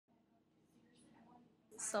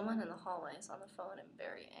Someone in the hallway is on the phone and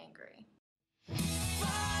very angry.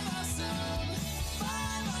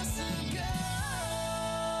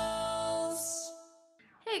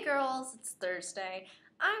 Hey girls, it's Thursday.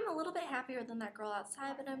 I'm a little bit happier than that girl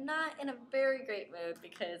outside, but I'm not in a very great mood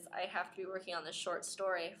because I have to be working on this short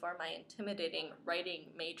story for my intimidating writing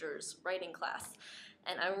majors writing class.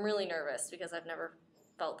 And I'm really nervous because I've never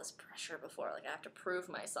felt this pressure before. Like, I have to prove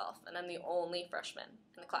myself, and I'm the only freshman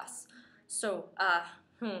in the class. So,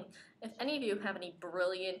 if any of you have any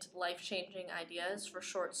brilliant, life-changing ideas for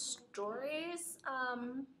short stories,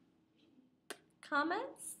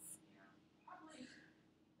 comments?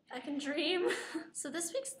 I can dream. So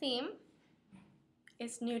this week's theme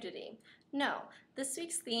is nudity. No, this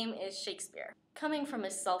week's theme is Shakespeare. Coming from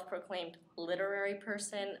a self-proclaimed literary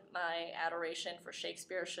person, my adoration for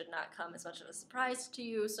Shakespeare should not come as much of a surprise to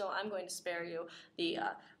you, so I'm going to spare you the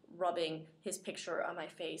rubbing his picture on my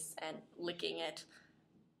face and licking it,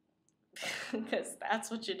 because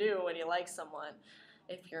that's what you do when you like someone,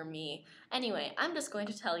 if you're me. Anyway, I'm just going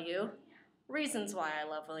to tell you reasons why I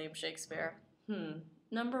love William Shakespeare.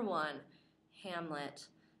 Number one, Hamlet.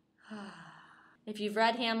 If you've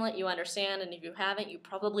read Hamlet, you understand, and if you haven't, you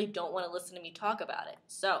probably don't want to listen to me talk about it.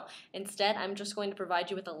 So instead, I'm just going to provide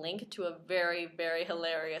you with a link to a very, very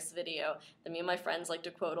hilarious video that me and my friends like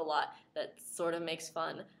to quote a lot that sort of makes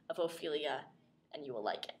fun of Ophelia, and you will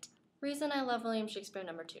like it. Reason I love William Shakespeare,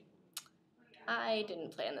 number two. I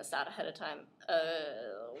didn't plan this out ahead of time.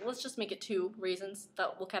 Let's just make it two reasons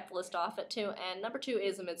that we'll cap the list off at two, and number two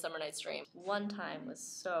is A Midsummer Night's Dream. One time was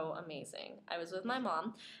so amazing. I was with my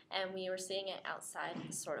mom, and we were seeing it outside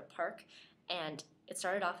this sort of park, and it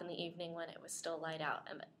started off in the evening when it was still light out,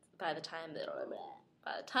 and by the time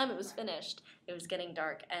it was finished, it was getting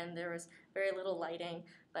dark, and there was very little lighting,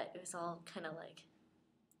 but it was all kind of like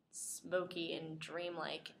smoky and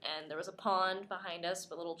dreamlike, and there was a pond behind us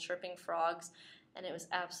with little chirping frogs, and it was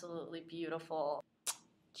absolutely beautiful.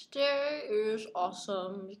 Today is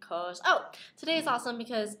awesome because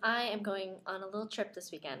I am going on a little trip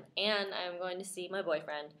this weekend, and I'm going to see my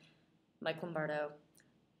boyfriend, Mike Lombardo,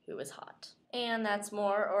 who is hot. And that's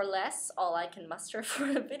more or less all I can muster for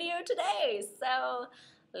a video today. So,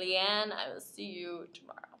 Leanne, I will see you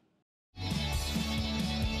tomorrow.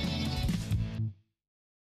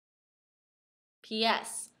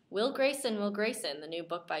 P.S. Will Grayson, the new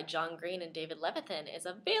book by John Green and David Levithan, is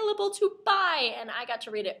available to buy, and I got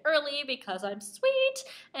to read it early because I'm sweet,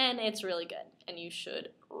 and it's really good, and you should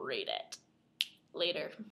read it. Later.